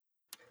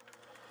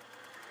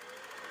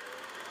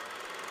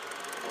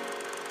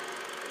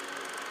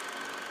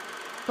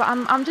but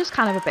I'm just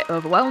kind of a bit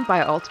overwhelmed by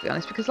it all, to be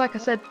honest, because like I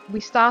said, we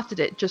started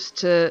it just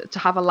to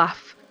have a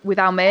laugh with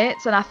our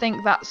mates, and I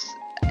think that's,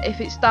 if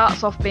it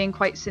starts off being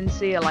quite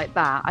sincere like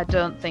that, I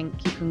don't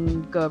think you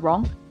can go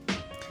wrong.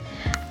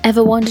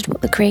 Ever wondered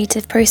what the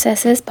creative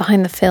process is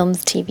behind the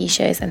films, TV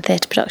shows and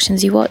theatre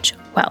productions you watch?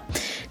 Well,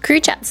 Crew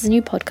Chats is a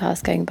new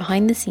podcast going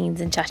behind the scenes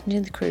and chatting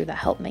to the crew that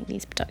help make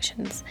these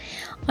productions.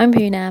 I'm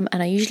Poonam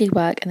and I usually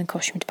work in the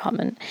costume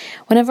department.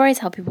 Whenever I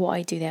tell people what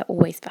I do, they're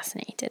always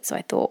fascinated, so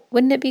I thought,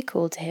 wouldn't it be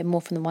cool to hear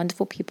more from the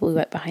wonderful people who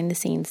work behind the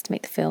scenes to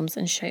make the films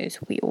and shows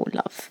we all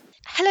love?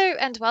 Hello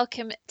and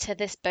welcome to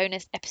this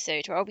bonus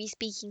episode where I'll be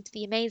speaking to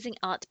the amazing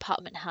Art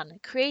Department Hun,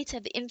 creator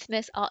of the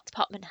infamous Art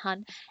Department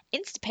Hun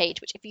Insta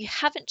page, which if you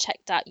haven't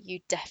checked out,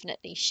 you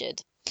definitely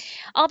should.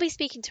 I'll be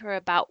speaking to her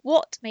about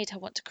what made her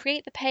want to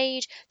create the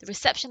page, the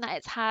reception that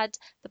it's had,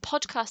 the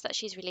podcast that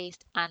she's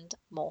released, and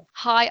more.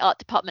 Hi, Art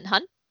Department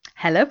Hun.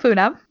 Hello,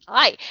 Poonam.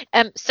 Hi.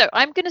 So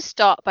I'm going to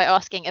start by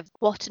asking,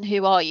 what and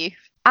who are you?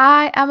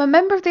 I am a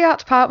member of the art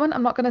department.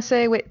 I'm not going to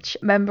say which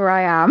member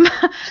I am,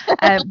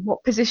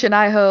 what position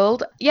I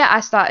hold. Yeah,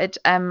 I started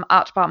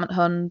Art Department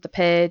Hun, the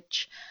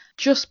page,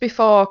 just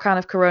before kind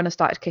of Corona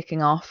started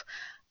kicking off.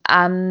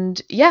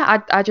 And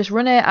yeah, I just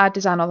run it. I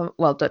design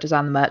don't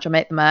design the merch. I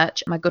make the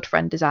merch. My good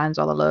friend designs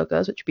all the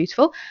logos, which are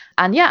beautiful.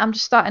 And yeah, I'm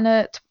just starting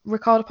to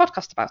record a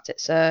podcast about it.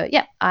 So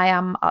yeah, I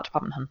am Art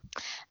Department Hun.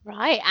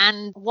 Right.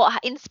 And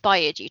what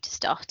inspired you to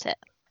start it?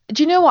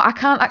 Do you know what? I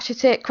can't actually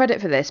take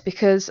credit for this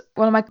because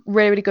one of my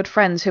really, really good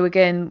friends, who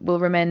again will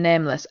remain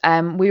nameless,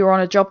 we were on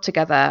a job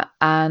together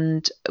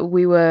and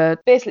we were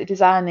basically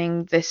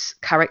designing this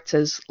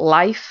character's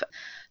life.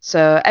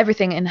 So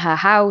everything in her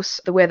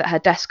house, the way that her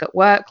desk at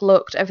work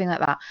looked, everything like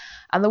that.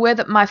 And the way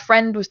that my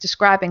friend was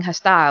describing her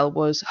style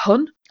was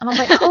Hun. And I was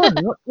like, Hun,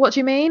 what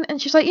do you mean?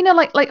 And she's like, you know,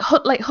 like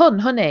Hun,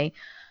 honey.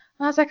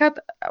 And I was like,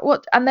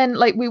 what? And then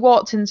like we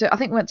walked into, I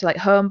think we went to like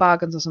Home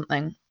Bargains or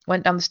something,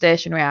 went down the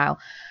stationery aisle.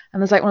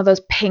 And there's like one of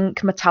those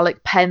pink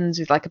metallic pens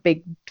with like a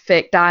big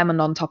fake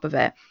diamond on top of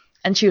it.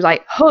 And she was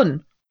like,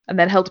 Hun. And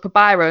then held up a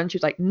biro and she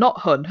was like, not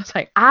Hun. I was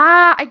like,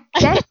 I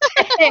get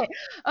it.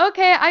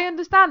 Okay, I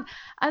understand.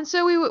 And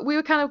so we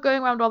were kind of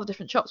going around all the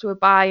different shops we were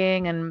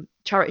buying and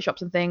charity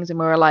shops and things. And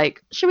we were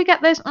like, should we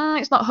get this?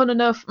 It's not Hun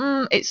enough.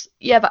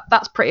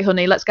 That's pretty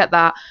honey. Let's get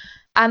that.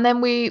 And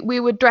then we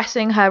were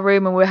dressing her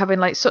room and we were having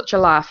like such a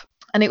laugh.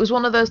 And it was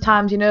one of those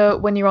times, you know,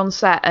 when you're on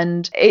set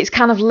and it's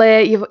kind of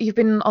late, you've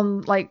been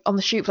on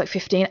the shoot for like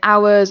 15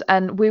 hours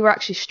and we were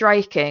actually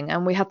striking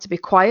and we had to be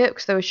quiet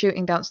because they were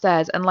shooting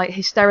downstairs and like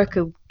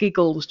hysterical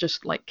giggles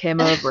just like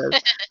came over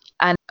us.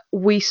 And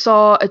we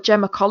saw a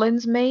Gemma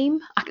Collins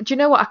meme. Do you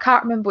know what? I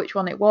can't remember which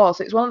one it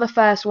was. It's one of the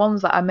first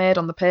ones that I made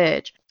on the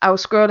page. I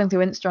was scrolling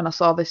through Insta and I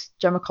saw this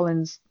Gemma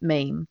Collins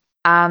meme.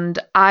 And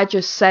I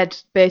just said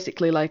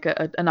basically like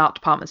an art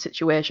department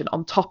situation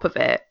on top of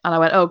it. And I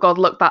went, oh God,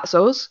 look, that's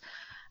us.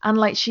 And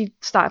like she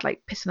started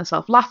like pissing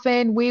herself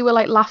laughing. We were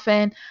like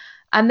laughing.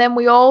 And then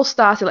we all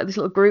started like this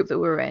little group that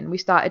we were in. We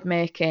started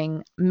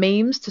making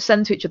memes to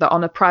send to each other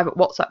on a private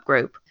WhatsApp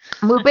group.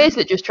 And we were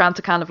basically just trying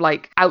to kind of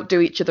like outdo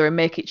each other and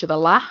make each other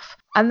laugh.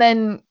 And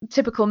then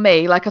typical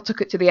me, like I took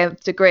it to the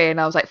nth degree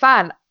and I was like,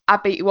 fine, I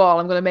beat you all.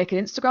 I'm going to make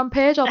an Instagram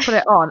page. I'll put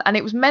it on. And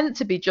it was meant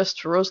to be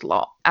just for us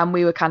lot. And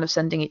we were kind of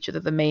sending each other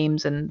the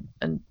memes and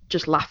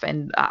just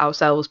laughing at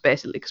ourselves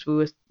basically because we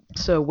were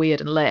so weird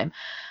and lame.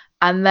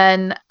 And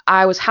then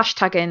I was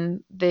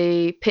hashtagging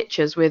the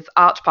pictures with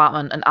Art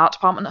Department and Art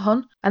Department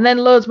Hun. And then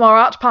loads more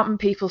Art Department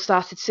people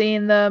started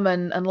seeing them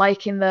and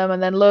liking them.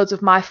 And then loads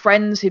of my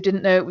friends who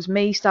didn't know it was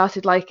me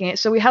started liking it.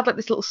 So we had like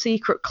this little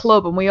secret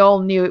club and we all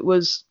knew it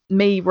was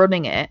me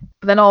running it.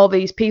 But then all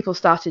these people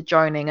started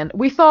joining. And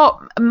we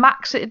thought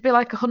max it'd be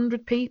like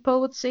 100 people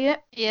would see it.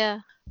 Yeah.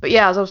 But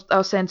yeah, as I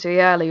was saying to you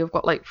earlier, we've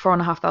got like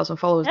 4,500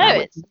 followers now.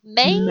 It's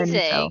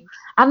amazing.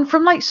 And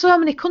from like so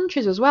many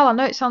countries as well. I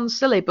know it sounds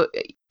silly, but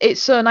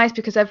it's so nice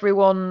because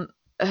everyone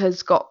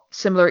has got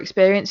similar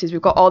experiences.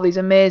 We've got all these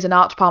amazing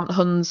Art Department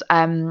Huns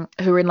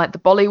who are in like the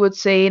Bollywood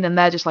scene, and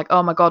they're just like,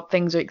 oh my God,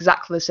 things are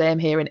exactly the same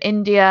here in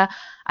India.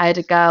 I had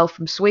a girl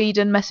from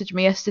Sweden message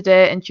me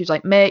yesterday and she was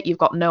like, mate, you've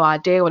got no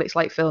idea what it's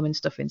like filming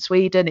stuff in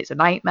Sweden. It's a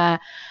nightmare.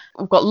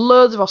 We've got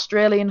loads of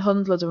Australian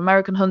Huns, loads of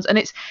American Huns, and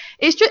it's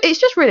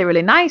just really,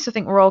 really nice. I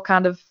think we're all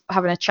kind of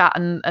having a chat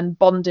and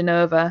bonding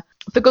over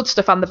the good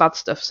stuff and the bad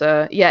stuff.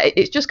 So yeah,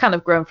 it's just kind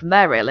of grown from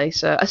there really.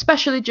 So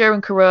especially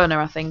during Corona,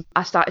 I think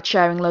I started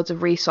sharing loads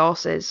of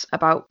resources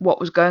about what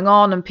was going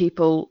on and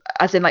people,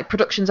 as in like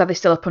productions, are they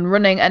still up and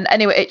running? And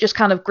anyway, it just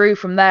kind of grew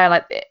from there.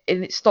 Like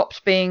it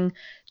stopped being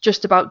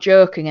just about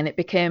joking and it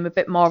became a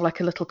bit more of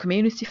like a little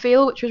community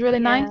feel, which was really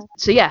nice.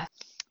 So yeah.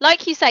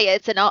 Like you say,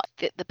 it's an art.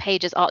 The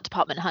page is Art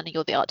Department Hun, and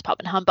you're the Art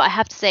Department Hun. But I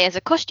have to say, as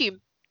a costume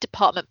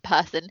department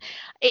person,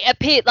 it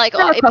appeared like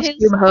You're a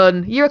costume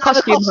Hun. You're a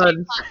costume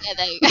Hun.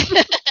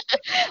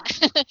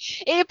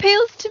 It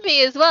appeals to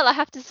me as well, I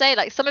have to say.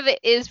 Like, some of it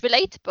is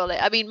relatable.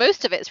 I mean,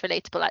 most of it's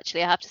relatable,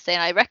 actually, I have to say.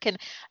 And I reckon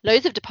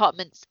loads of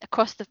departments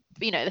across the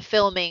the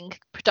filming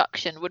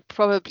production would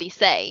probably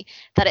say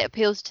that it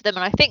appeals to them,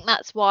 and I think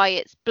that's why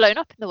it's blown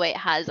up in the way it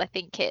has. I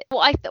think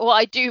what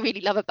I do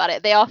really love about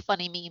it, they are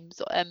funny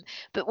memes,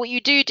 but what you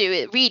do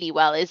it really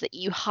well is that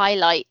you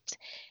highlight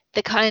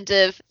the kind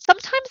of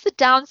sometimes the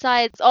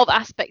downsides of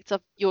aspects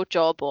of your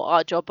job or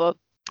our job or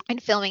in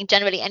filming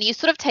generally, and you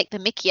sort of take the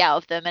mickey out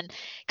of them and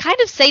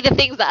kind of say the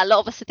things that a lot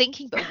of us are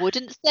thinking but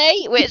wouldn't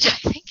say, which I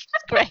think is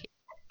great.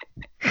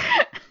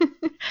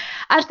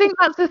 I think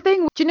that's the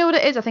thing. Do you know what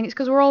it is? I think it's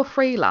because we're all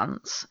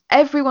freelance.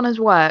 Everyone has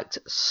worked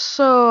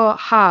so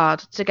hard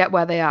to get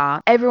where they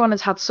are. Everyone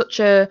has had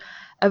such a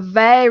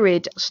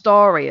varied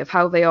story of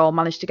how they all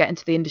managed to get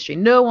into the industry.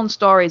 No one's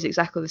story is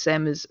exactly the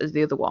same as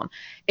the other one.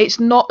 It's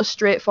not a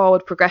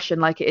straightforward progression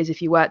like it is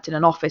if you worked in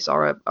an office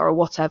or a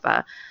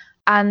whatever.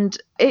 And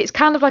it's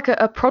kind of like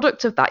a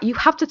product of that. You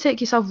have to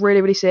take yourself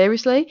really, really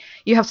seriously.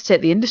 You have to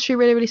take the industry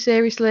really, really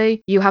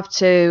seriously. You have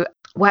to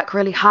work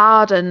really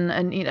hard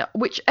and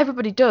which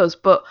everybody does,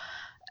 but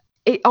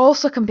it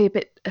also can be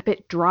a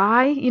bit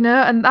dry,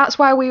 and that's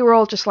why we were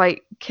all just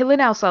like killing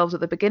ourselves at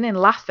the beginning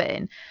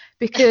laughing,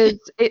 because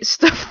it's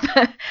stuff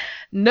that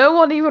no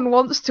one even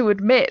wants to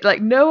admit.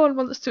 Like, no one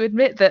wants to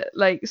admit that,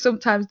 like,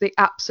 sometimes they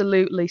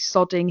absolutely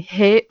sodding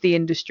hate the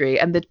industry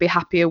and they'd be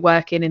happier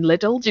working in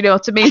Lidl. Do you know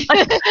what I mean?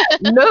 Like,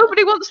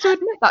 nobody wants to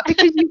admit that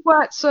because you've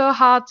worked so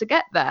hard to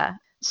get there.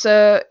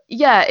 So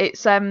yeah,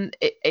 it's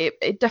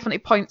it definitely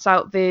points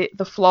out the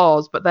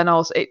flaws, but then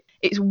also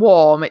it's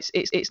warm.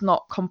 It's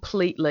not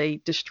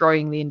completely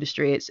destroying the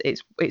industry.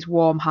 It's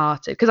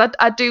warm-hearted, because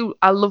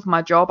I love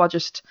my job. I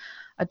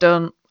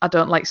don't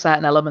like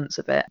certain elements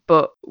of it,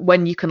 but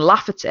when you can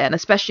laugh at it, and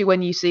especially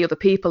when you see other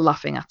people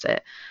laughing at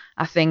it,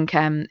 I think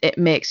it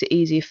makes it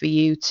easier for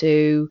you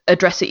to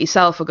address it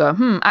yourself or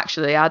go,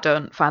 actually, I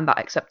don't find that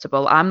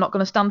acceptable. I'm not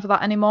going to stand for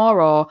that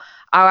anymore, or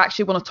I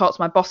actually want to talk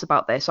to my boss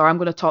about this, or I'm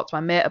going to talk to my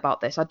mate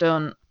about this. I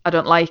don't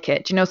like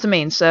it. Do you know what I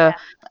mean? So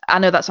I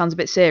know that sounds a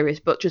bit serious,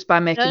 but just by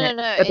making it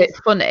a bit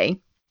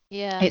funny,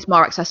 it's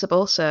more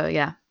accessible. So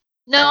yeah.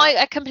 No,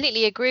 I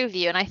completely agree with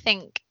you, and I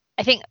think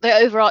the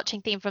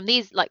overarching theme from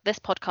this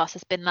podcast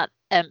has been that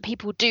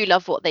people do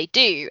love what they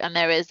do, and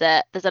there's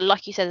a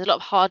like you said, there's a lot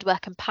of hard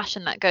work and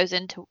passion that goes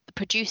into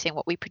producing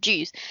what we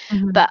produce.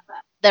 Mm-hmm. But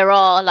there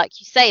are, like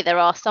you say, there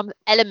are some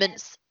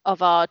elements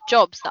of our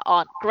jobs that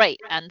aren't great,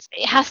 and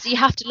you have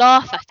to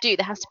laugh at there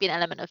has to be an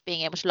element of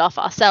being able to laugh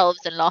at ourselves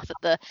and laugh at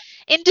the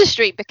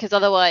industry, because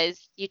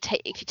otherwise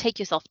if you take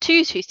yourself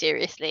too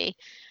seriously,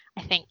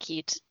 I think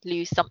you'd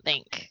lose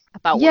something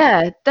about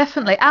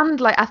definitely.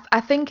 And like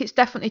I think it's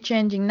definitely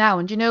changing now.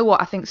 And you know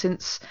what? I think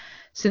since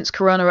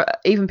Corona,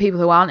 even people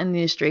who aren't in the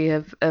industry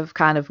have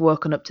kind of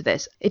woken up to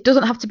this. It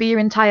doesn't have to be your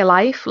entire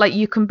life. Like,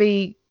 you can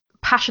be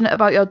passionate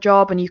about your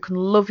job and you can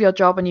love your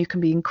job and you can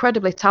be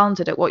incredibly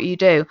talented at what you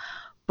do,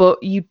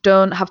 but you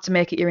don't have to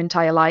make it your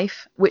entire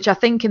life, which I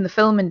think in the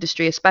film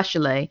industry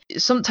especially,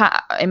 sometimes,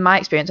 in my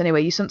experience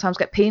anyway, you sometimes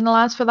get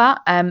penalised for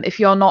that. If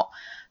you're not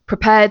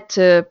prepared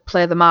to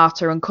play the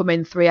martyr and come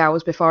in 3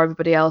 hours before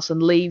everybody else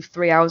and leave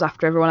 3 hours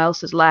after everyone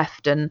else has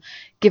left and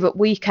give up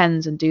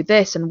weekends and do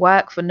this and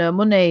work for no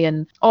money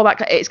and all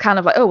that, it's kind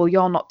of like, oh, well,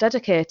 you're not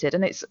dedicated.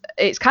 And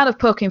it's kind of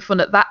poking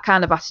fun at that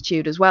kind of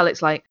attitude as well.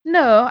 It's like,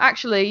 no,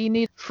 actually, you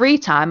need free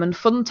time and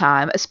fun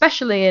time,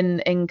 especially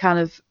in kind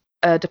of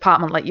a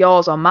department like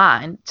yours or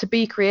mine, to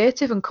be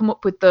creative and come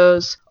up with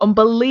those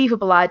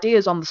unbelievable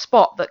ideas on the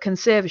spot that can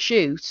save a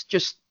shoot,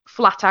 just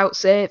flat out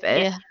save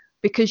it. Yeah.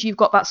 Because you've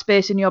got that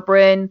space in your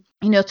brain,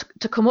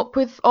 to come up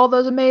with all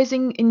those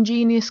amazing,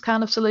 ingenious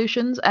kind of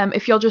solutions.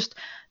 If you're just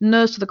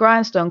nose to the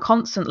grindstone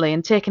constantly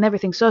and taking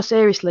everything so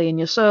seriously and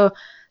you're so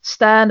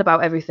stern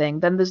about everything,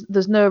 then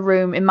there's no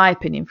room, in my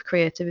opinion, for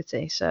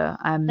creativity. So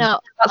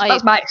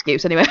that's my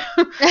excuse anyway.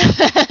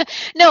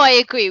 No, I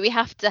agree. We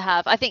have to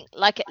have, I think,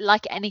 like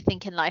anything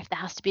in life, there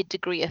has to be a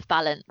degree of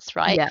balance,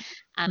 right? Yeah.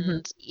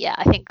 And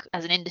I think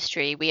as an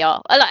industry we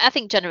are, I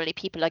think generally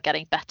people are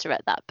getting better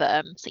at that,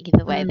 but so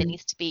either way there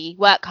needs to be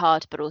work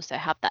hard but also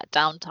have that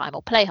downtime,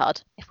 or play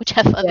hard,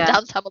 whichever, the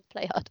downtime or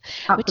play hard.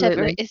 Absolutely.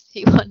 Whichever it is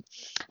you want.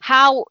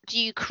 How do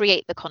you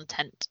create the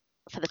content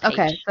for the page?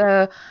 Okay,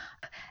 so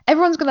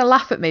everyone's going to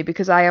laugh at me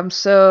because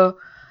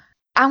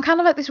I'm kind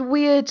of like this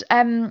weird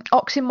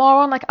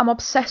oxymoron. Like, I'm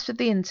obsessed with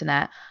the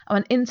internet. I'm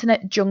an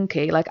internet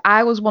junkie. Like,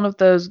 I was one of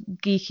those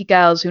geeky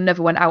girls who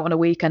never went out on a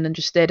weekend and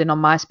just stayed in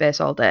on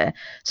MySpace all day.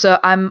 So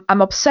I'm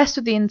obsessed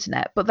with the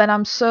internet, but then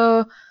I'm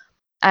so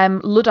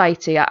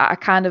Luddite-y.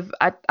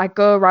 I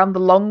go around the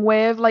long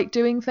way of like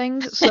doing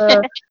things.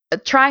 So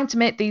trying to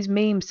make these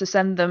memes to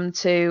send them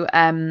to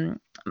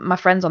my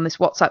friends on this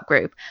WhatsApp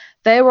group,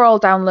 they were all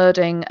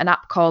downloading an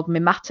app called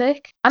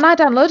Mematic, and I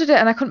downloaded it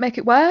and I couldn't make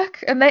it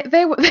work, and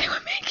they were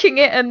making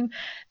it and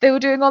they were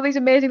doing all these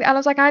amazing, and I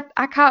was like,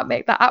 I can't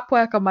make that app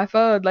work on my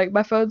phone, like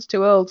my phone's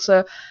too old.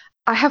 So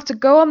I have to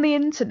go on the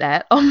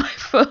internet on my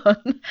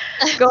phone,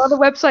 go on a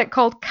website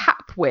called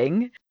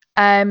Capwing,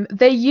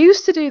 They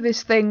used to do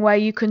this thing where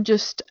you can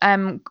just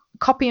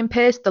copy and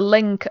paste the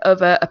link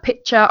of a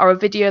picture or a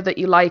video that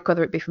you like,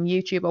 whether it be from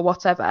YouTube or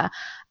whatever,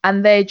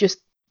 and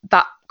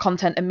that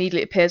content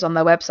immediately appears on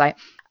their website.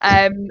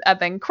 And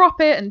then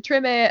crop it and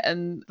trim it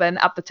and then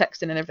add the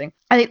text in and everything.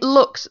 And it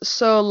looks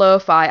so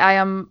lo-fi.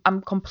 I'm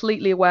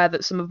completely aware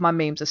that some of my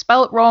memes are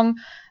spelt wrong.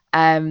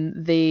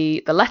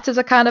 The letters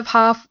are kind of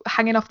half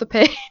hanging off the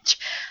page.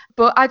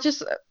 But I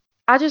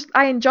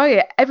enjoy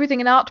it. Everything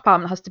in art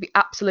department has to be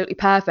absolutely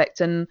perfect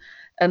and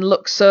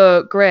look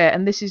so great.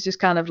 And this is just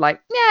kind of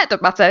like, yeah, it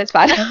doesn't matter, it's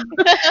fine.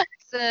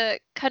 As a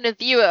kind of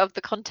viewer of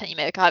the content you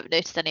make, I haven't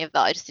noticed any of that.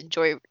 I just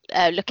enjoy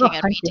looking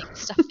and reading the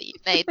stuff that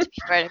you've made, to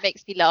be fair, and it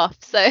makes me laugh.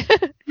 So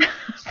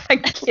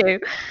thank you.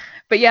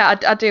 But yeah,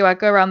 I do. I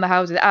go around the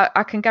houses.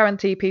 I can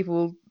guarantee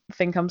people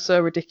think I'm so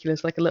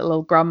ridiculous, like a little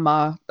old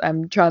grandma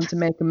trying to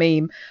make a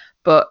meme.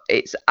 But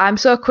I'm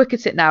so quick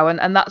at it now,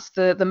 and that's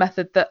the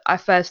method that I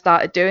first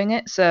started doing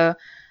it. So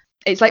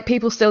it's like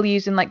people still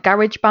using like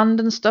GarageBand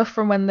and stuff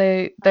from when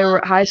they were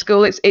at high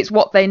school. It's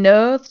what they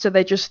know, so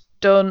they just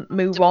don't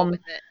move on.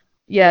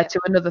 Yeah, to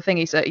another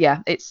thingy. So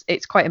yeah, it's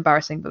quite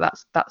embarrassing, but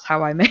that's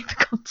how I make the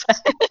content.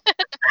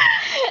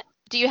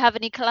 Do you have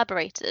any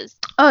collaborators?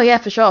 Oh yeah,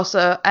 for sure.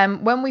 So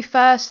when we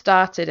first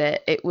started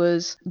it, it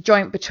was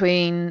joint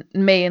between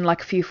me and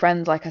like a few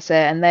friends, like I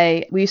say, and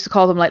we used to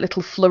call them like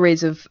little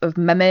flurries of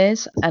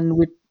memes, and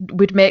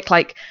we'd make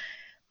like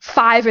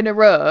 5 in a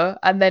row,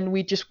 and then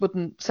we just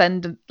wouldn't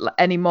send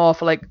any more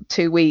for like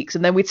 2 weeks,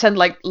 and then we'd send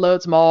like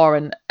loads more,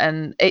 and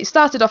it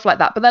started off like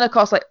that. But then of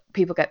course, like,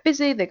 people get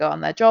busy, they go on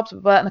their jobs,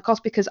 and of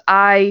course, because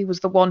I was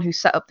the one who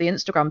set up the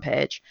Instagram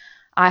page,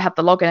 I had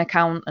the login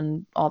account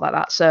and all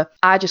that, so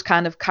I just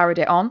kind of carried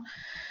it on.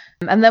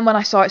 And then when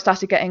I saw it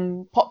started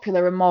getting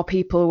popular and more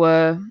people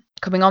were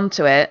coming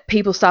onto it,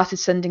 people started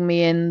sending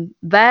me in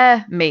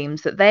their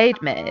memes that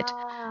they'd made.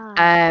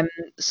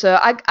 So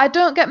I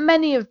don't get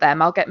many of them.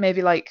 I'll get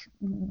maybe like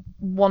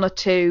 1 or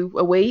 2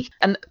 a week,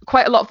 and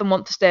quite a lot of them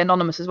want to stay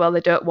anonymous as well.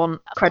 They don't want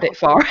credit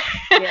for it.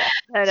 Yeah,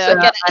 I know,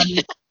 I get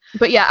it.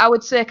 But yeah, I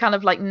would say kind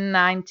of like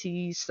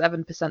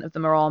 97% of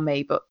them are all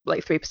me, but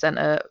like 3%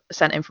 are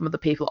sent in from other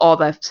people, or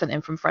they're sent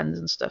in from friends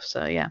and stuff.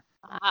 So yeah.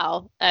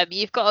 Wow.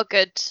 You've got a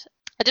good,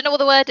 I don't know what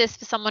the word is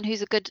for someone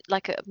who's a good,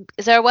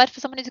 is there a word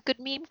for someone who's a good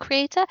meme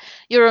creator?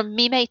 You're a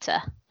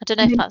meme-mater. I don't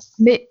know if that's...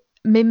 No,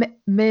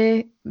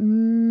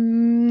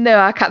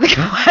 I can't think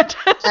of a word.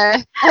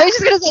 I was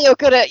just going to say you're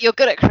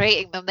good at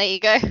creating them. There you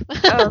go.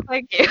 Oh,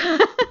 thank you.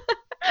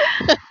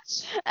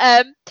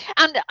 And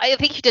I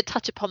think you did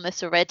touch upon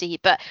this already,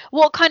 but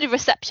what kind of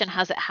reception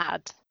has it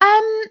had?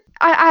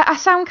 I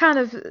sound kind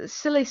of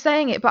silly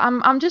saying it, but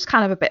I'm just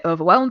kind of a bit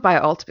overwhelmed by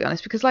it all, to be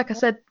honest, because like I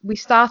said, we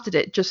started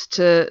it just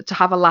to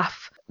have a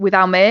laugh with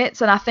our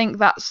mates, and I think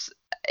that's,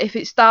 if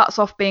it starts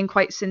off being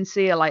quite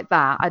sincere like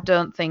that, I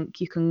don't think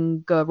you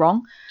can go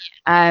wrong.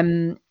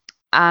 And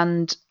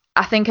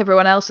I think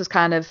everyone else has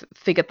kind of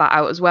figured that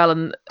out as well.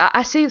 And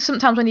I see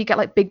sometimes when you get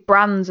like big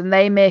brands and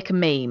they make a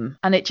meme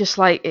and it just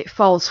like, it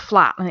falls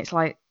flat, and it's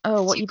like,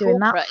 oh, what are you doing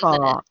that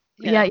for?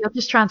 Yeah, you're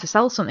just trying to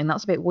sell something.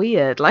 That's a bit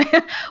weird. Like,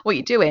 what are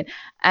you doing?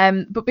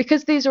 But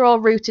because these are all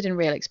rooted in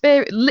real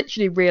experience,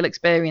 literally real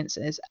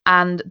experiences,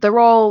 and they're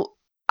all,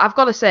 I've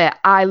got to say,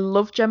 I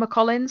love Gemma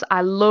Collins.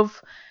 I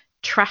love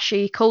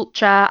trashy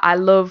culture. I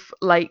love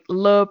like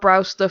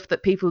lowbrow stuff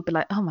that people would be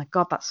like, oh my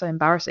god, that's so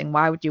embarrassing,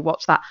 why would you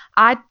watch that?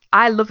 I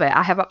love it.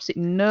 I have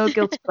absolutely no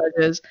guilty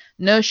pleasures,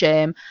 no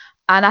shame.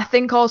 And I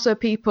think also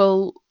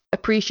people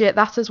appreciate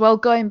that as well.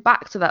 Going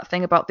back to that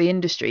thing about the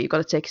industry, you've got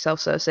to take yourself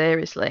so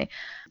seriously.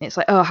 It's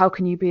like, oh, how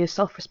can you be a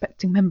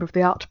self-respecting member of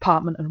the art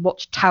department and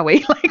watch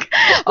Towie? Like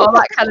all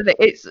that kind of thing.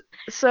 It's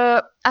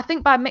so I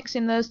think by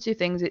mixing those two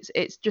things,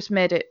 it's just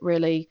made it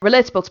really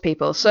relatable to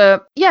people.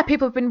 So yeah,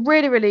 people have been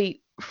really,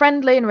 really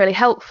friendly and really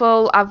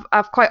helpful.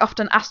 I've quite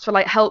often asked for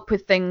like help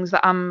with things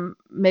that I'm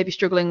maybe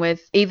struggling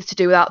with, either to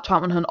do with Art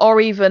Department Hunt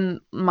or even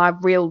my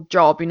real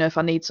job. You know, if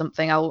I need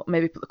something, I'll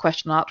maybe put the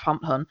question on Art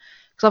Department Hunt,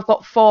 because I've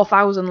got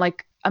 4,000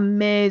 like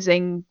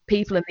amazing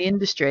people in the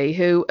industry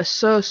who are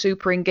so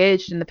super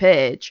engaged in the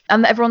page,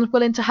 and that everyone's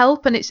willing to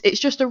help, and it's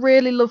just a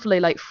really lovely,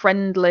 like,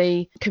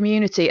 friendly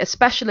community.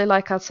 Especially,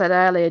 like I said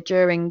earlier,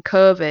 during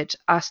COVID,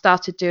 I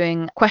started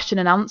doing question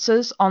and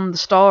answers on the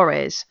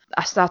stories.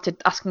 I started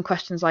asking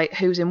questions like,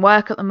 who's in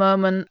work at the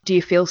moment? Do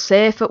you feel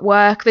safe at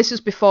work? This was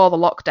before the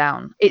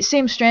lockdown. It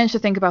seems strange to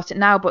think about it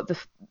now, but there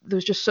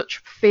was just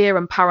such fear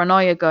and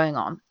paranoia going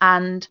on.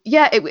 And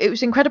yeah, it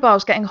was incredible. I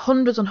was getting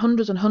hundreds and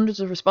hundreds and hundreds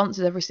of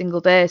responses every single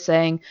day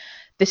saying,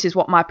 this is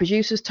what my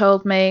producers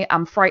told me.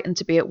 I'm frightened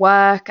to be at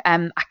work,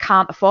 and I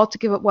can't afford to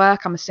give up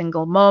work. I'm a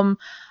single mum.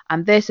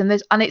 I'm this and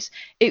this. And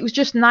it was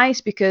just nice,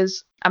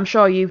 because I'm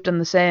sure you've done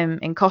the same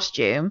in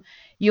costume.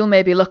 You'll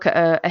maybe look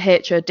at a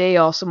HOD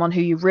or someone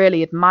who you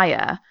really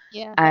admire,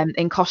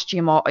 in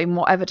costume or in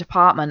whatever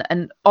department,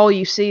 and all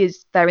you see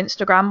is their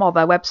Instagram or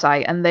their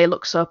website, and they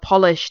look so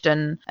polished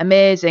and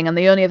amazing, and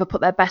they only ever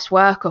put their best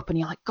work up, and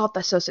you're like, God,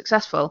 they're so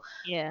successful.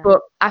 Yeah.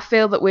 But I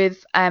feel that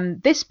with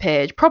this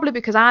page, probably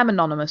because I'm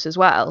anonymous as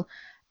well,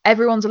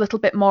 everyone's a little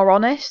bit more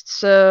honest.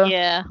 So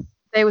Yeah.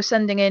 they were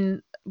sending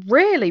in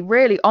really,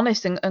 really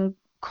honest and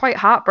quite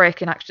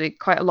heartbreaking, actually,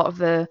 quite a lot of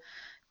the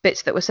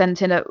bits that were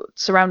sent in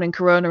surrounding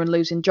Corona and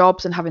losing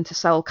jobs and having to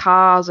sell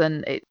cars.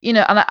 And,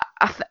 and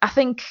I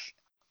think,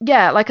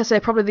 yeah, like I say,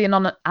 probably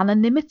the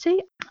anonymity.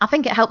 I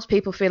think it helps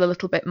people feel a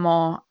little bit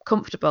more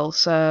comfortable.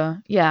 So,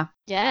 yeah.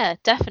 Yeah,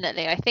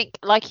 definitely. I think,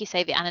 like you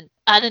say, the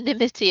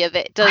anonymity of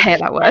it does. I hate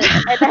that word.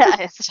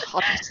 It's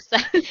hard to say.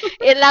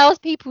 It allows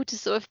people to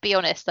sort of be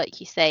honest, like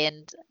you say,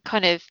 and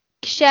kind of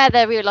share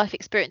their real life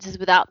experiences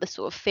without the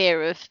sort of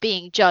fear of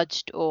being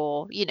judged,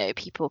 or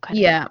people kind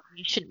of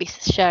you shouldn't be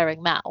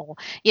sharing that, or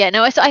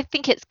no, I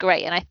think it's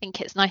great, and I think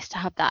it's nice to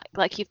have that,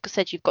 like you've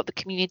said, you've got the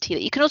community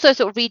that you can also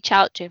sort of reach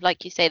out to,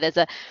 like you say, there's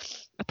a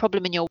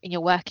problem in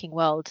your working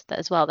world that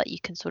as well that you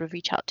can sort of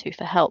reach out to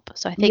for help.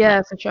 So I think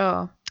for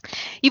sure.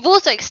 You've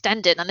also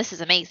extended, and this is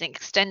amazing,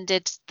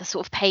 extended the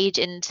sort of page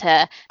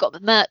into got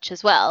the merch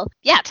as well.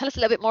 Yeah, tell us a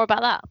little bit more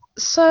about that.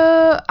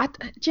 So,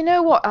 do you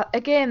know what?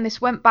 Again, this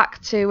went back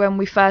to when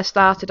we first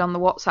started on the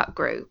WhatsApp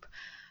group,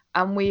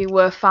 and we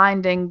were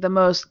finding the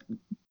most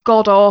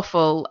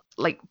god-awful,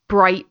 like,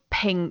 bright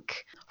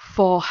pink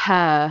for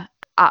her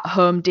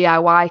at-home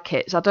DIY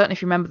kits. I don't know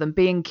if you remember them.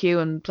 B&Q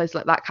and places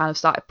like that kind of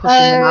started pushing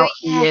them out a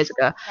few years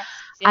ago. Yes.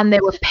 And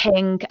they were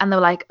pink, and they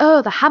were like,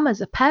 oh, the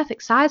hammer's a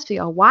perfect size for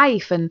your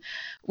wife. And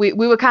we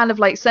were kind of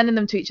like sending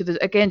them to each other,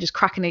 again, just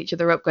cracking each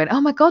other up, going,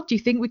 oh my God, do you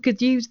think we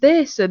could use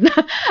this? And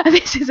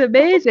this is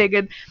amazing.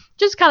 And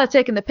just kind of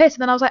taking the piss.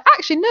 And then I was like,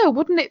 actually, no,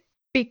 wouldn't it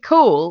be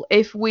cool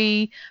if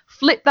we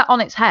flipped that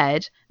on its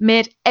head,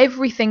 made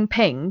everything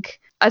pink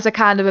as a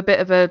kind of a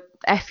bit of a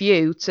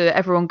FU to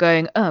everyone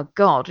going, oh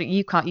God,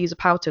 you can't use a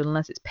power tool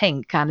unless it's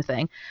pink kind of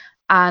thing.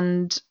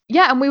 And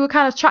we were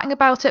kind of chatting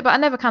about it, but I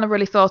never kind of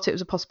really thought it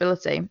was a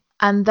possibility.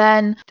 And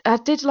then I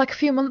did, like a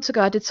few months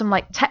ago, I did some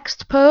like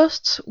text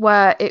posts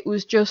where it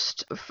was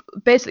just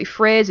basically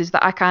phrases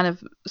that I kind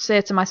of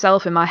say to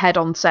myself in my head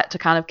on set to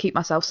kind of keep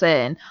myself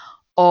sane,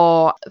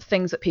 or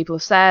things that people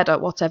have said or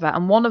whatever.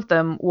 And one of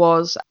them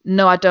was,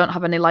 no, I don't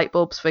have any light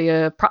bulbs for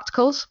your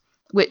practicals,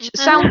 which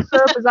sounds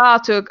so bizarre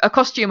to a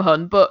costume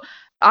hunt, but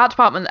our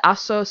department are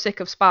so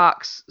sick of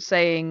Sparks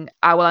saying,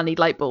 I need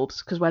light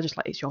bulbs, because we're just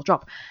like, it's your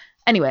job.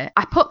 Anyway,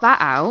 I put that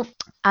out,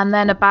 and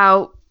then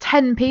about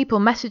 10 people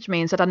messaged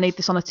me and said, I need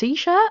this on a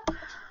t-shirt. And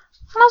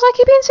I was like,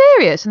 you being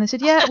serious? And they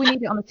said, yeah, we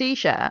need it on a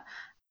t-shirt.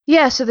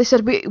 Yeah, so they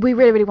said, we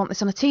really, really want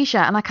this on a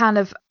t-shirt. And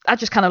I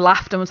just kind of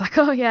laughed and was like,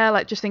 oh yeah,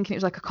 like just thinking it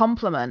was like a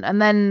compliment.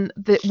 And then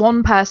the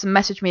one person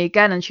messaged me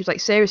again, and she was like,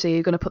 seriously, are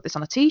you going to put this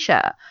on a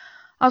t-shirt?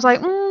 I was like,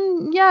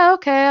 yeah,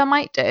 okay, I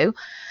might do.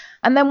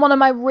 And then one of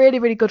my really,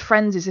 really good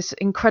friends is this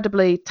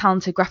incredibly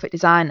talented graphic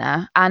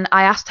designer, and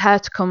I asked her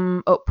to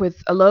come up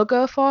with a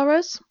logo for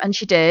us, and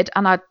she did,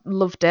 and I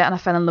loved it, and I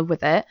fell in love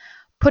with it.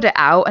 Put it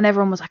out, and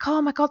everyone was like,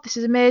 oh my God, this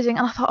is amazing.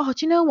 And I thought, oh,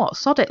 do you know what?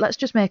 Sod it, let's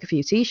just make a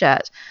few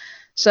t-shirts.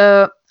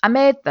 So I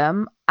made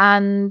them,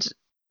 and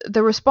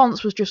the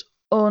response was just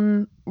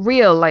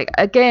unreal. Like,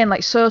 again,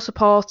 like so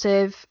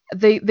supportive.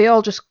 They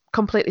all just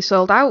completely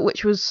sold out,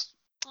 which was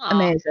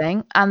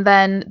amazing. And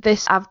then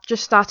I've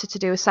just started to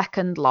do a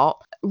second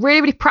lot.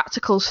 Really, really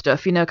practical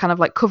stuff, kind of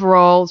like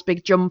coveralls,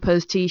 big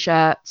jumpers,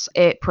 t-shirts,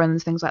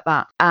 aprons, things like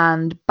that.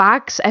 And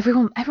bags.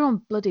 Everyone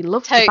bloody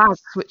loves the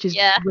bags, which is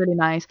really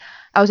nice.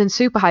 I was in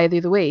Super Hire the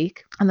other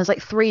week, and there's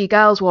like 3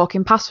 girls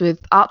walking past with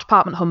art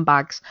department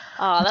humbags.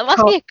 Oh, that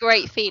must be a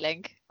great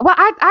feeling. Well,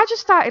 I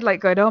just started like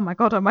going, oh my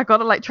god, and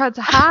like trying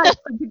to hide.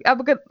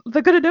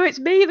 They're gonna know it's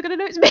me.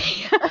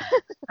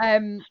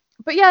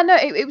 But yeah, no,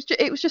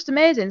 it was just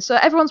amazing. So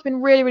everyone's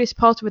been really, really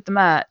supportive with the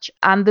merch,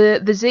 and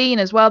the zine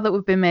as well that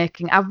we've been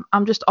making.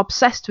 I'm just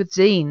obsessed with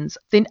zines.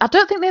 I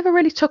don't think they ever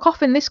really took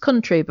off in this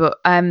country, but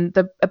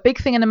they're a big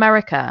thing in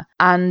America.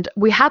 And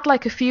we had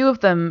like a few of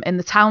them in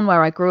the town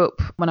where I grew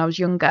up when I was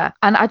younger,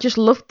 and I just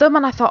loved them.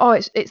 And I thought, oh,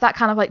 it's that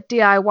kind of like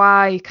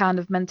DIY kind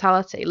of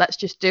mentality. Let's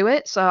just do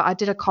it. So I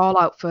did a call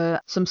out for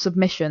some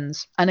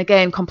submissions, and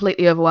again,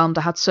 completely overwhelmed.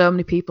 I had so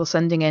many people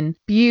sending in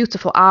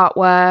beautiful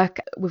artwork.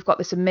 We've got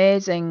this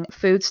amazing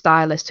food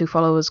stylist who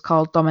follows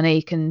called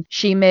Dominique, and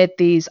she made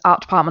these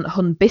art department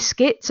Hun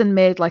biscuits and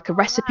made like a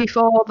recipe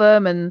for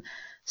them and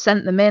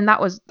sent them in. That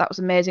was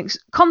amazing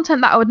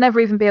content that I would never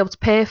even be able to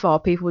pay for.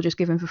 People were just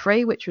giving for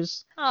free, which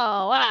was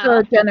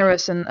so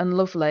generous and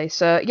lovely.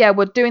 So yeah,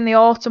 we're doing the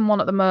autumn one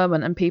at the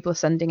moment, and people are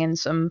sending in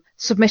some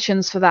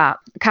submissions for that,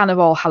 kind of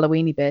all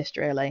Halloweeny based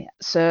really.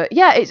 So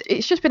yeah,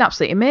 it's just been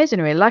absolutely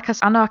amazing really. Like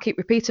I know I keep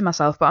repeating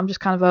myself, but I'm just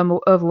kind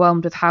of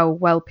overwhelmed with how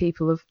well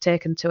people have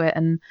taken to it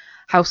and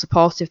how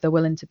supportive they're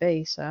willing to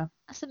be. So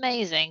that's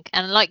amazing.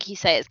 And like you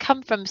say, it's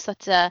come from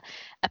such I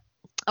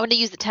want to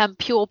use the term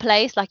pure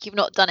place. Like you've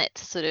not done it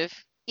to sort of,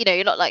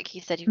 you're not, like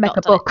you said, you've make not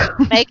a done book.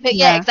 It.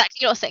 Yeah, exactly.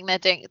 You're not sitting there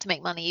doing it to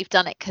make money. You've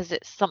done it because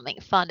it's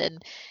something fun,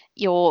 and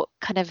you're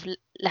kind of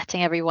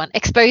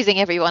exposing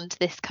everyone to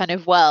this kind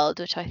of world,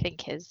 which I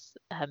think is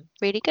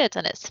really good.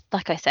 And it's,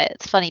 like I say,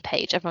 it's a funny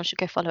page. Everyone should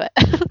go follow it.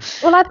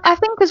 Well, I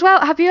think as well,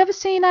 have you ever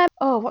seen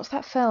what's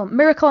that film,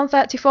 Miracle on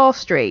 34th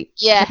Street?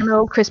 Yeah, like an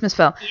old Christmas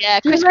film. Yeah,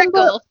 Chris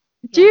Kringle.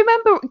 Do you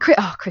remember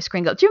Chris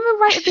Kringle? Do you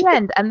remember right at the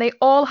end? And they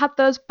all had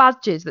those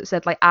badges that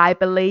said like "I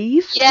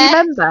believe." Do you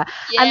remember?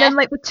 Yeah. And then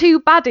like the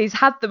two baddies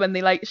had them, and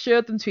they like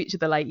showed them to each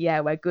other, like, "Yeah,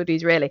 we're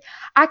goodies, really."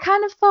 I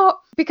kind of thought,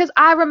 because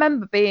I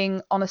remember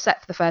being on a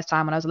set for the first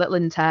time when I was a little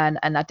intern,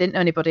 and I didn't know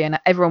anybody, and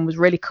everyone was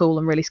really cool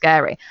and really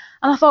scary.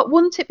 And I thought,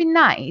 wouldn't it be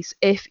nice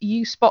if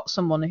you spot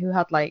someone who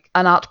had like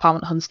an Art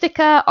Department Hun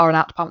sticker or an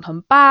Art Department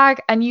Hun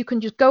bag, and you can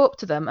just go up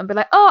to them and be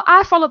like, "Oh,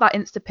 I follow that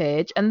Insta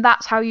page," and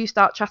that's how you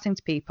start chatting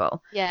to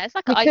people. Yeah, it's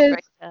like an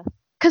icebreaker.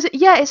 Because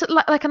it's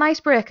like an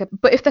icebreaker.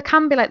 But if there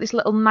can be like this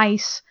little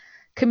nice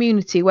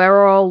community where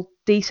we're all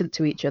decent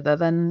to each other,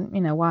 then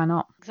why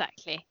not?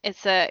 Exactly.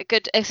 It's a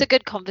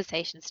good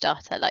conversation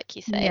starter, like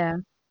you say. Yeah.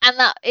 And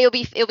that it'll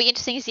be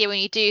interesting to see when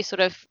you do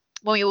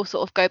when we all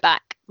sort of go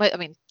back. I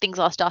mean, things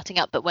are starting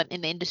up, but when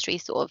in the industry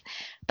sort of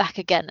back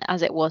again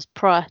as it was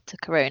prior to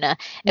Corona,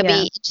 it'll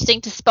be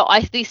interesting to spot,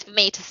 at least for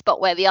me, to spot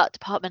where the Art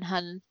Department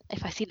Hun,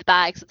 if I see the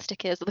bags or the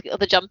stickers or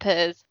the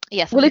jumpers.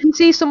 Yes. Well, if you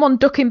see someone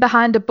ducking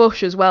behind a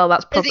bush as well,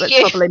 that's probably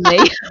me.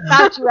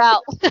 Found you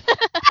out.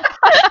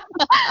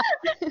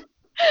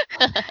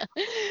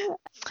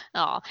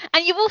 Oh,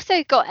 and you've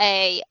also got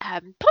a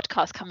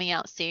podcast coming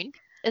out soon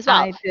as well.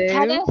 I do.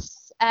 Tell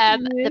us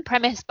the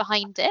premise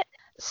behind it.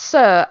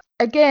 So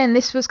again,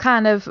 this was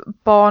kind of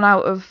born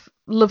out of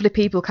lovely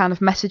people kind of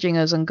messaging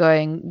us and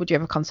going, "Would you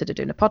ever consider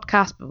doing a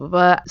podcast?" Blah, blah,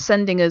 blah,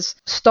 sending us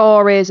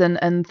stories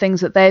and things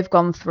that they've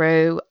gone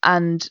through,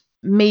 and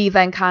me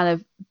then kind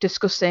of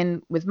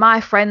discussing with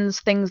my friends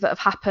things that have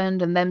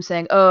happened, and them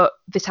saying, "Oh,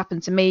 this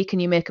happened to me. Can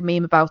you make a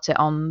meme about it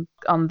on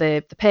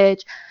the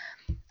page?"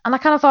 And I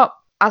kind of thought,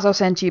 as I was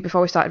saying to you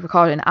before we started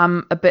recording,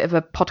 I'm a bit of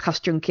a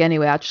podcast junkie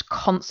anyway. I just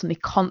constantly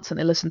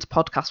listen to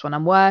podcasts when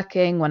I'm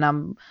working, when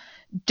I'm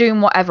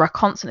doing whatever. I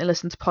constantly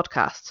listen to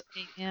podcasts.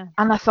 Yeah.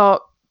 And I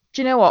thought,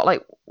 do you know what?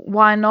 Like,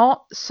 why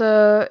not?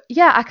 So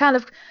yeah, I kind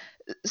of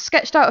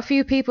sketched out a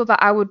few people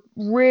that I would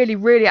really,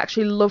 really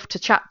actually love to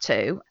chat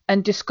to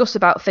and discuss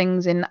about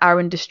things in our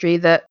industry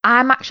that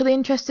I'm actually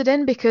interested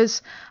in,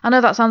 because I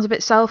know that sounds a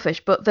bit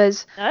selfish, but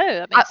there's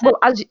well,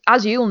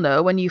 as you'll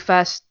know, when you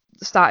first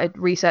started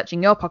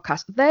researching your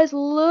podcast, there's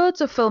loads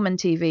of film and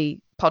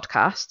TV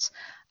podcasts,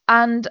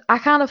 and I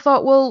kind of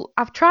thought, well,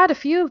 I've tried a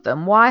few of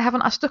them, why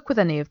haven't I stuck with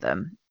any of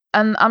them?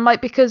 And I'm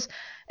like, because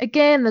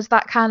again, there's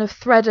that kind of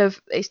thread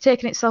of it's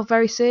taking itself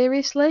very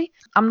seriously.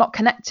 I'm not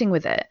connecting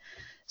with it.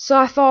 So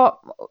I thought,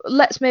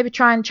 let's maybe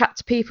try and chat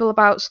to people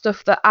about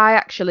stuff that I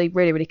actually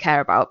really, really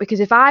care about,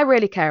 because if I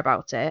really care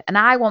about it and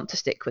I want to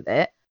stick with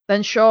it,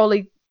 then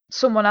surely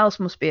someone else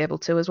must be able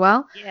to as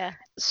well. Yeah.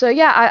 So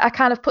yeah, I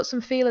kind of put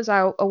some feelers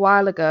out a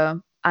while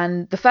ago,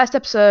 and the first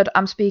episode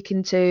I'm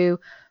speaking to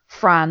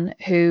Fran,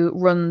 who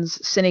runs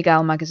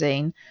Cinegal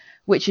magazine,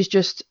 which is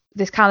just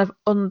this kind of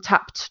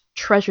untapped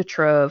treasure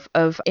trove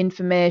of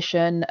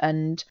information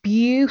and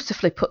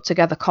beautifully put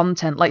together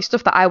content, like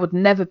stuff that I would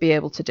never be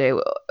able to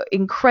do.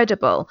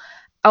 Incredible,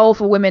 all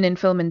for women in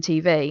film and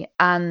TV.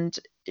 And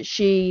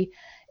she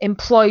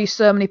employs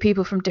so many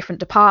people from different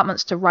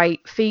departments to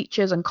write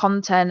features and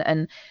content,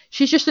 and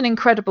she's just an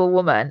incredible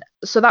woman.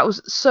 So that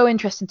was so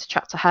interesting to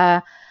chat to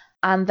her.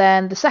 And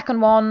then the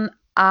second one,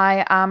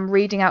 I am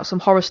reading out some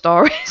horror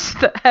stories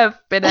that have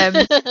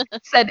been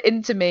sent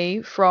into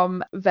me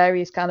from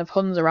various kind of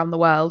Huns around the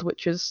world,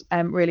 which was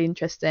really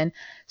interesting.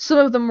 Some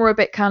of them were a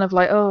bit kind of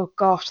like, oh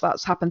gosh,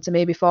 that's happened to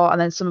me before,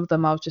 and then some of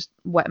them I was just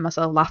wetting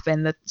myself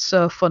laughing. They're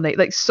so funny,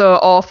 like so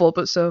awful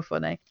but so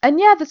funny. And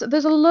yeah,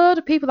 there's a load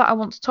of people that I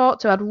want to talk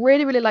to. I'd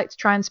really, really like to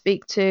try and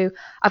speak to.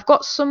 I've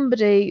got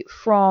somebody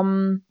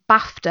from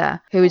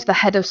BAFTA who is the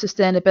head of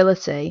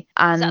sustainability,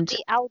 and is that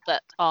the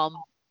Albert arm?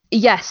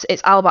 Yes,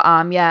 it's Albert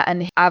Arm, yeah,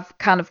 and I've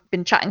kind of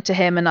been chatting to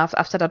him, and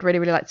I've said I'd really,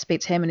 really like to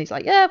speak to him, and he's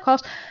like, yeah, of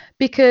course,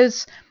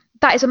 because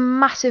that is a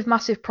massive,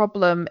 massive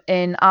problem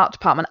in art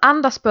department,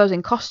 and I suppose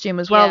in costume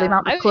as well, the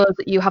amount of clothes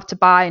that you have to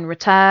buy and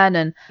return,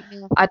 and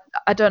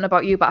I don't know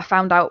about you, but I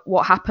found out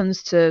what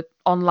happens to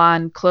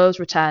online clothes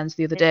returns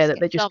the other day,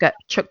 that they just get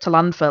chucked to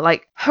landfill,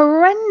 like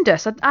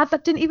horrendous. I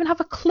didn't even have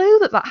a clue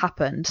that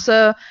happened.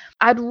 So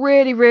I'd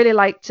really, really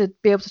like to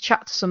be able to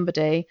chat to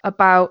somebody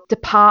about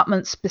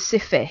department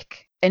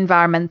specific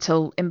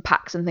environmental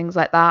impacts and things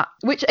like that,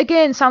 which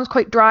again sounds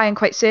quite dry and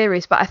quite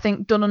serious, but I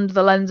think done under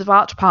the lens of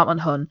Art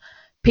Department Hun,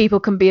 people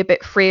can be a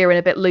bit freer and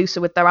a bit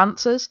looser with their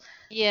answers.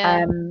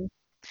 Yeah.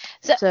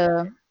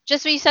 So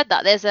just when you said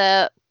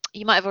that,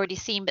 you might have already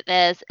seen, but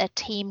there's a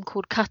team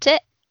called Cut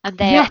It, and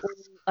they're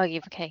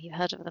you've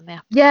heard of them, yeah.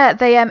 Yeah,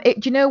 they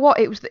do you know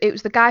what, it was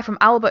the guy from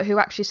Albert who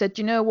actually said,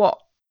 do you know what,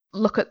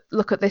 look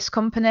at this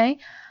company.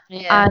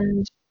 Yeah.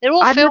 And they're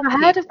all I'd never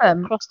heard of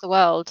them across the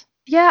world.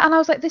 Yeah, and I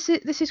was like, this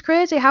is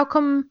crazy. How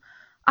come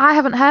I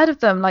haven't heard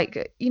of them?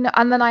 Like,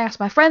 and then I asked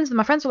my friends, and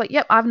my friends were like,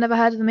 yep, I've never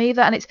heard of them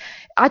either. And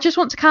I just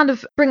want to kind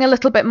of bring a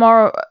little bit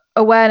more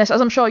awareness, as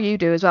I'm sure you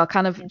do as well,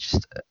 kind of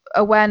just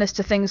awareness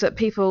to things that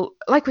people,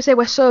 like we say,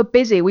 we're so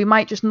busy, we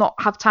might just not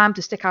have time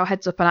to stick our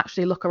heads up and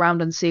actually look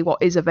around and see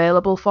what is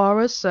available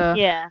for us. So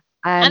yeah,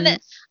 And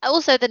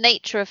also the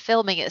nature of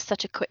filming, it's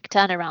such a quick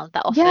turnaround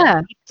that often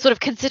Yeah. sort of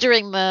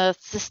considering the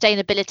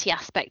sustainability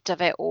aspect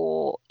of it,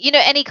 or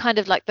any kind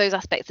of like those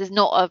aspects is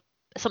not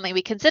something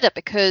we consider,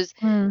 because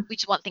we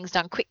just want things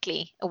done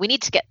quickly, or we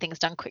need to get things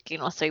done quickly,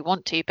 and also we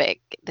want to, but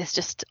there's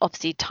just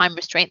obviously time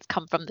restraints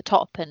come from the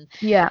top, and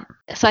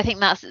so I think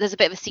there's a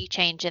bit of a sea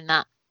change in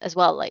that as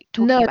well, like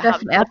talking about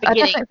definitely. how the I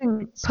beginning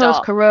definitely think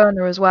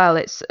post-corona as well,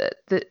 it's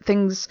that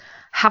things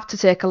have to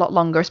take a lot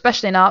longer,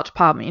 especially in art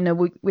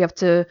department. We have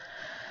to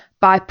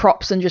buy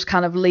props and just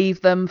kind of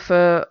leave them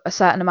for a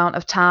certain amount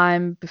of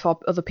time before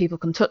other people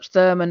can touch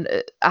them, and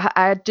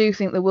I do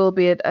think there will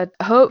be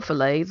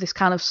hopefully this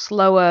kind of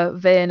slower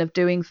vein of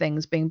doing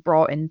things being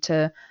brought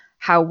into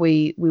how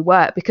we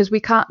work, because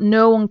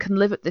no one can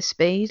live at this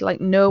speed,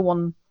 like no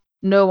one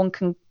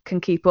can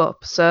keep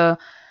up. So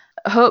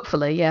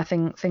hopefully, I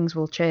think things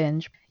will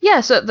change.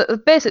 So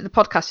basically the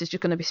podcast is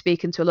just going to be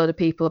speaking to a load of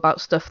people about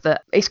stuff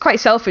that is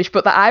quite selfish,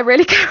 but that I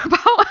really care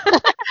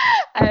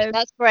about.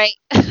 That's great.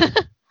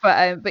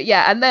 But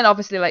yeah, and then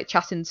obviously like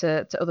chatting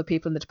to other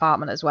people in the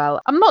department as well.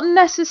 I'm not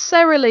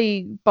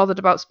necessarily bothered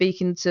about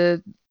speaking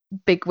to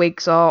big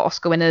wigs or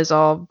Oscar winners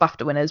or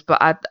BAFTA winners,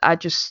 but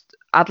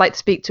I'd like to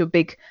speak to a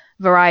big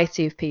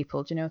variety of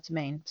people. Do you know what I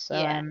mean? So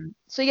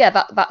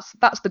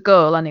that's the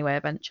goal anyway.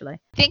 Eventually,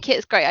 I think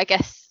it's great. I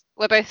guess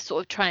we're both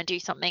sort of trying to do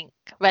something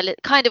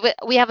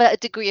we have a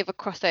degree of a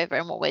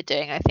crossover in what we're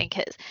doing. I think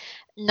it's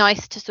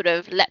nice to sort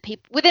of let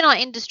people within our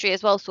industry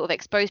as well sort of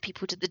expose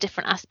people to the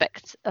different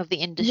aspects of the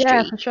industry.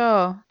 Yeah, for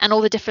sure. And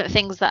all the different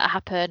things that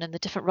happen and the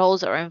different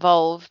roles that are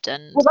involved.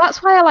 And well,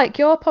 that's why I like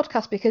your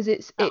podcast, because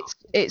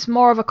it's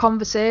more of a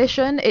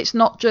conversation. It's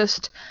not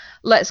just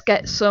let's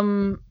get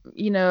some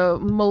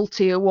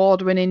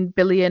multi-award winning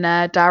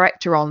billionaire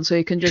director on so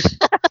you can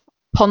just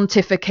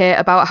pontificate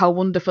about how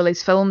wonderful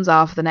his films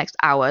are for the next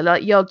hour.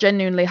 Like, you're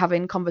genuinely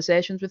having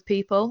conversations with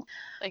people,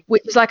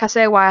 which is, like I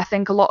say, why I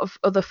think a lot of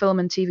other film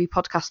and TV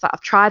podcasts that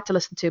I've tried to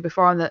listen to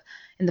before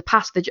in the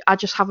past, I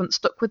just haven't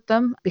stuck with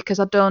them because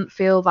I don't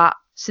feel that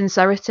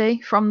sincerity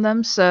from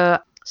them. So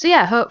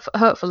yeah,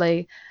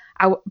 hopefully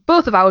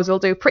both of ours will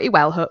do pretty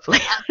well, hopefully.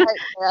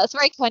 That's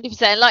very kind of you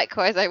saying.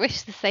 Likewise, I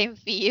wish the same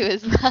for you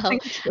as well.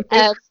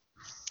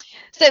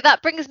 So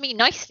that brings me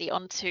nicely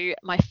onto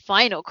my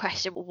final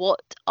question. What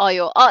are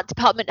your art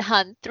department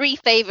Hun 3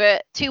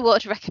 favourite to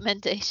watch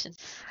recommendations?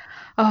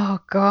 Oh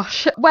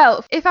gosh.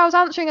 Well, if I was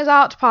answering as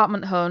art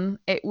department Hun,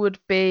 it would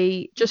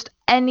be just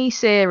any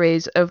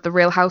series of The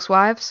Real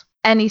Housewives.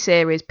 Any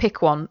series,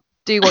 pick one,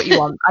 do what you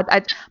want.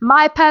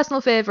 My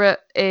personal favourite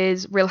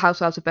is Real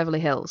Housewives of Beverly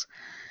Hills,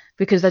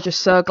 because they're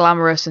just so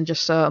glamorous and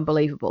just so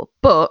unbelievable.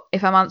 But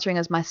if I'm answering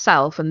as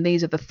myself, and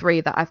these are the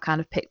 3 that I've kind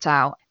of picked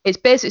out, it's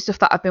basically stuff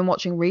that I've been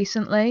watching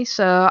recently.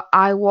 So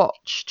I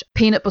watched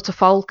Peanut Butter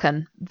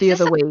Falcon the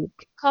other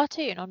week.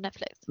 Cartoon on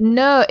Netflix?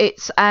 No,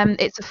 it's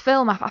a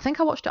film. I think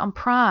I watched it on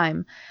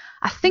Prime.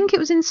 I think it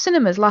was in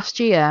cinemas last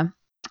year,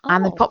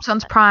 and it pops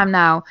onto Prime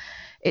now.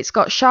 It's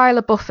got Shia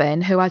LaBeouf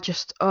in, who I've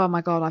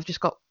just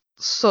got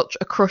such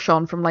a crush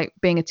on from like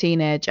being a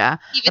teenager.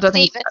 I don't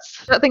think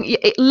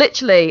it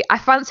literally, I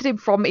fancied him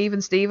from Even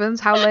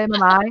Stevens. How lame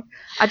am I?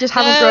 I just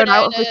haven't grown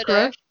out of this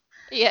crush.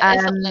 Yeah,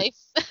 it's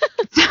nice.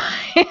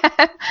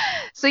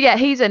 So yeah,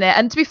 he's in it,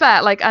 and to be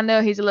fair, like, I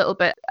know he's a little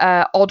bit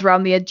odd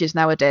around the edges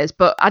nowadays,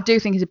 but I do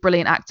think he's a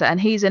brilliant actor, and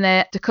he's in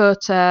it.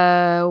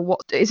 Dakota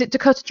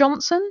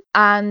Johnson,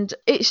 and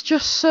it's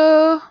just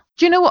so.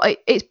 Do you know what?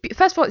 It's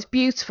first of all, it's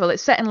beautiful.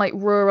 It's set in like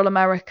rural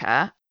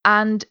America,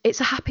 and it's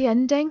a happy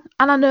ending.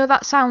 And I know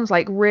that sounds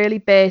like really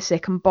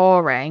basic and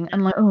boring,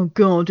 and like, oh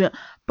god,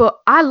 but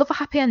I love a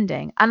happy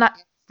ending, and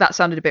that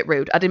sounded a bit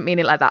rude. I didn't mean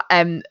it like that.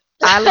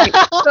 I like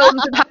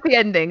films with happy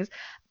endings,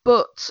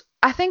 but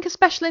I think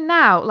especially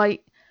now,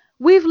 like,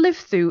 we've lived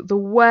through the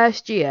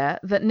worst year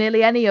that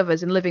nearly any of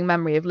us in living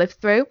memory have lived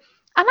through,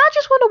 and I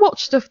just want to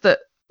watch stuff that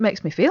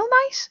makes me feel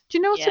nice. Do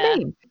you know what I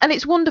mean? And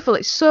it's wonderful.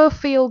 It's so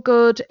feel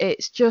good.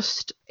 It's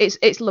just,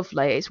 it's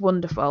lovely. It's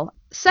wonderful.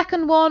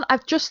 Second one,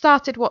 I've just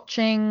started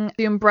watching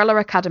The Umbrella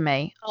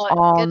Academy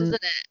on good, isn't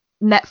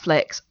it?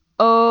 Netflix.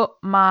 Oh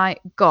my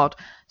god.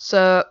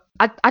 So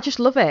I just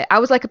love it. I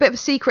was like a bit of a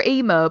secret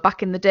emo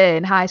back in the day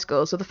in high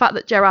school. So the fact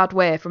that Gerard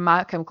Way from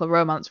My Chemical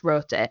Romance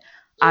wrote it,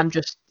 I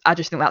just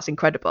think that's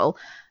incredible.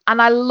 And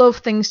I love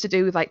things to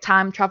do with like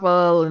time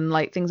travel and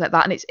like things like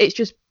that. And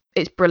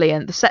it's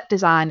brilliant. The set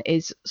design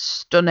is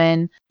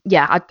stunning.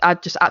 Yeah, I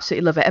just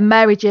absolutely love it. And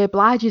Mary J.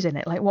 Blige is in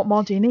it. Like, what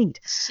more do you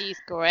need? She's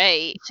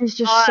great. She's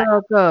just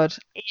so good.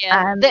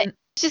 Yeah. I was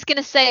just going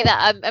to say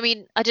that, I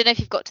mean, I don't know if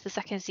you've got to the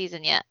second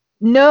season yet.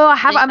 No, I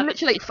haven't. I'm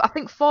literally, I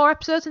think 4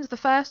 episodes into the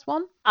first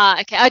one.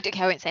 Okay. I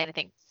won't say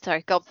anything.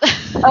 Sorry, go on.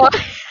 Oh.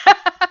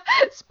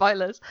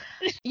 Spoilers.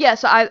 Yeah,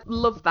 so I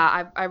love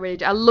that. I really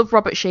do. I love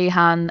Robert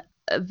Sheehan.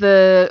 I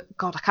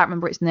can't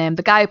remember his name.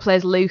 The guy who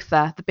plays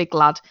Luther, the big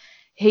lad.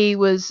 He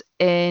was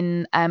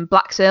in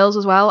Black Sails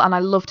as well, and I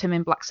loved him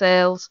in Black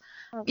Sails.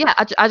 Yeah,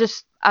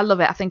 I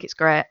love it. I think it's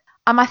great.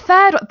 And my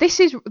third,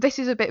 this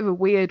is a bit of a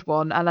weird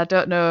one, and I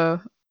don't know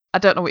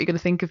what you're going to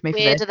think of me for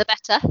this. Weirder the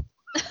better.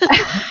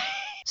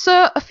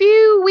 So a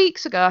few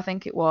weeks ago, I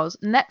think it was,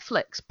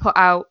 Netflix put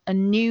out a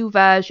new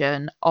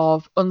version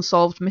of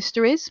Unsolved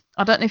Mysteries.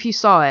 I don't know if you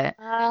saw it.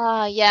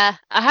 Ah, yeah.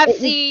 I have It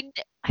was- seen,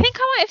 I think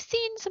I might have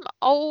seen some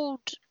old,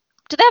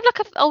 did they have like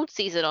an old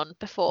season on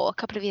before, a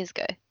couple of years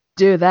ago?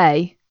 Do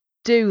they?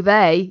 Do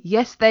they?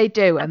 Yes, they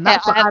do. And Okay,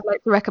 that's what I'd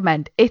like to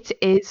recommend. It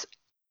is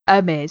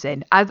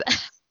amazing.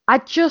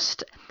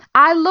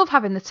 I love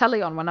having the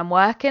telly on when I'm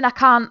working. I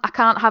can't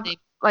have Same.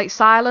 like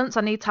silence.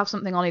 I need to have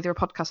something on, either a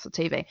podcast or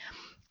TV.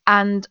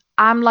 And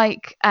I'm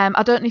like, I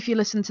don't know if you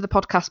listen to the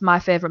podcast My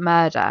Favorite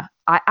Murder.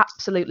 I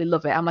absolutely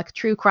love it. I'm like a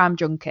true crime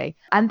junkie,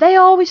 and they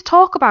always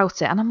talk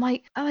about it. And I'm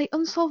like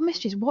Unsolved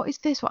Mysteries. What is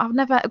this? What I've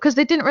never, because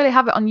they didn't really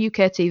have it on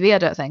UK TV, I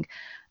don't think.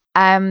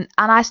 And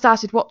I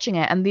started watching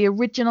it, and the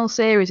original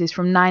series is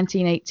from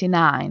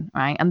 1989,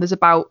 right? And there's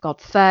about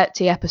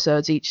 30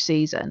 episodes each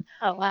season,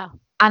 Oh, wow.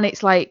 and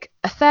it's like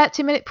a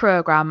 30-minute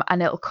program,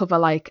 and it'll cover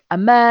like a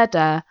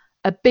murder,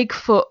 a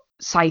Bigfoot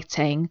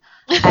sighting,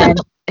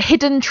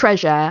 hidden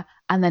treasure,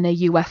 and then a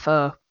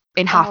UFO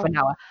in half an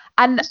hour.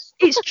 And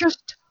it's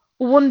just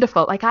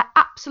wonderful. Like, I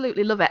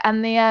absolutely love it.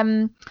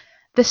 And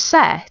the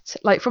set,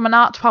 like from an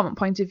art department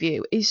point of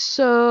view, is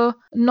so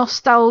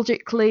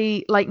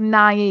nostalgically like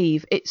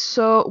naive. It's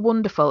so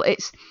wonderful.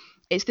 It's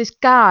this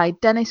guy,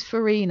 Dennis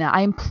Farina.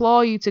 I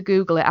implore you to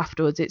Google it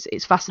afterwards. It's I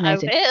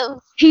fascinating.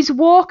 will. He's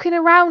walking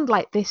around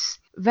like this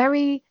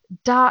very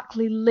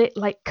darkly lit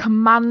like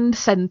command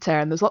center,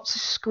 and there's lots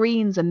of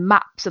screens and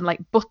maps and like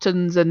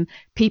buttons and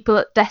people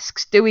at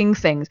desks doing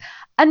things.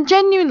 And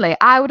genuinely,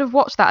 I would have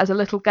watched that as a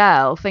little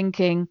girl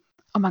thinking,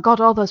 oh my God,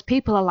 all those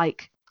people are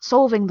like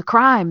solving the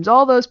crimes.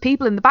 All those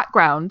people in the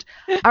background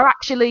are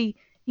actually,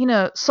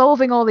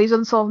 solving all these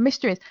unsolved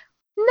mysteries.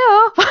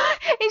 No,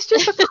 it's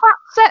just a crap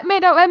set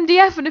made out of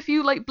MDF and a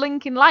few like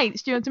blinking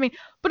lights. Do you know what I mean?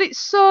 But it's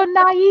so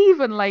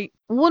naive and like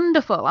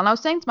wonderful. And I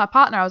was saying to my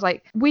partner, I was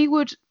like, we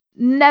would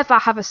never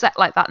have a set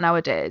like that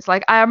nowadays.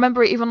 Like, I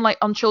remember even like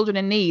on Children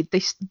in Need,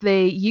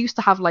 they used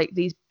to have like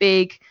these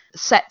big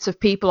sets of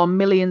people on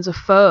millions of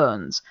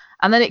phones,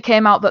 and then it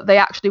came out that they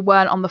actually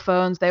weren't on the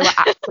phones, they were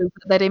actors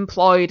that they'd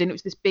employed, and it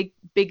was this big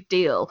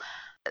deal.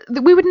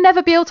 We would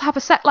never be able to have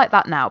a set like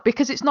that now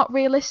because it's not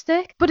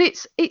realistic. But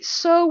it's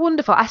so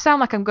wonderful. I sound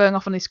like I'm going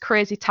off on this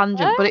crazy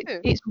tangent, but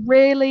it's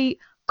really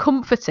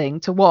comforting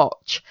to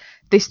watch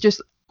this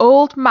just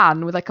old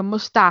man with like a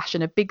mustache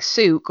and a big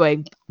suit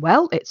going,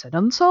 well, it's an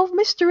unsolved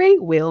mystery,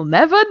 we'll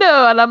never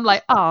know. And I'm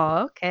like,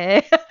 oh,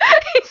 okay.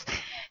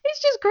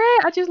 It's just great.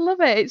 I just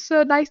love it. It's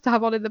so nice to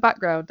have on in the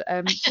background.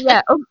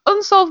 Yeah,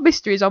 Unsolved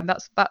Mysteries.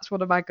 That's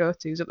one of my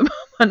go-tos at the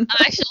moment.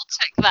 I shall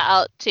check that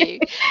out too.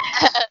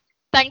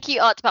 Thank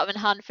you, Art Department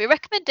Han, for your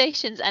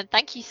recommendations, and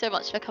thank you so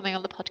much for coming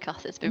on the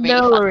podcast. It's been really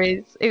No fun.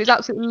 worries. It was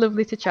absolutely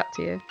lovely to chat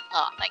to you.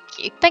 Oh, thank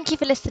you. Thank you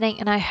for listening,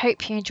 and I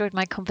hope you enjoyed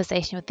my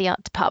conversation with the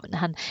Art Department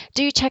Han.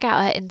 Do check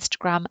out her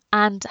Instagram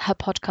and her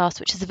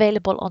podcast, which is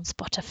available on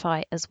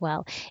Spotify as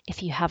well,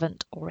 if you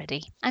haven't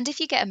already. And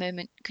if you get a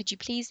moment, could you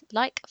please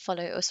like,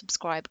 follow, or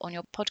subscribe on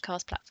your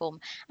podcast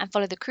platform, and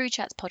follow the Crew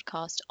Chats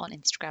podcast on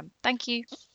Instagram. Thank you.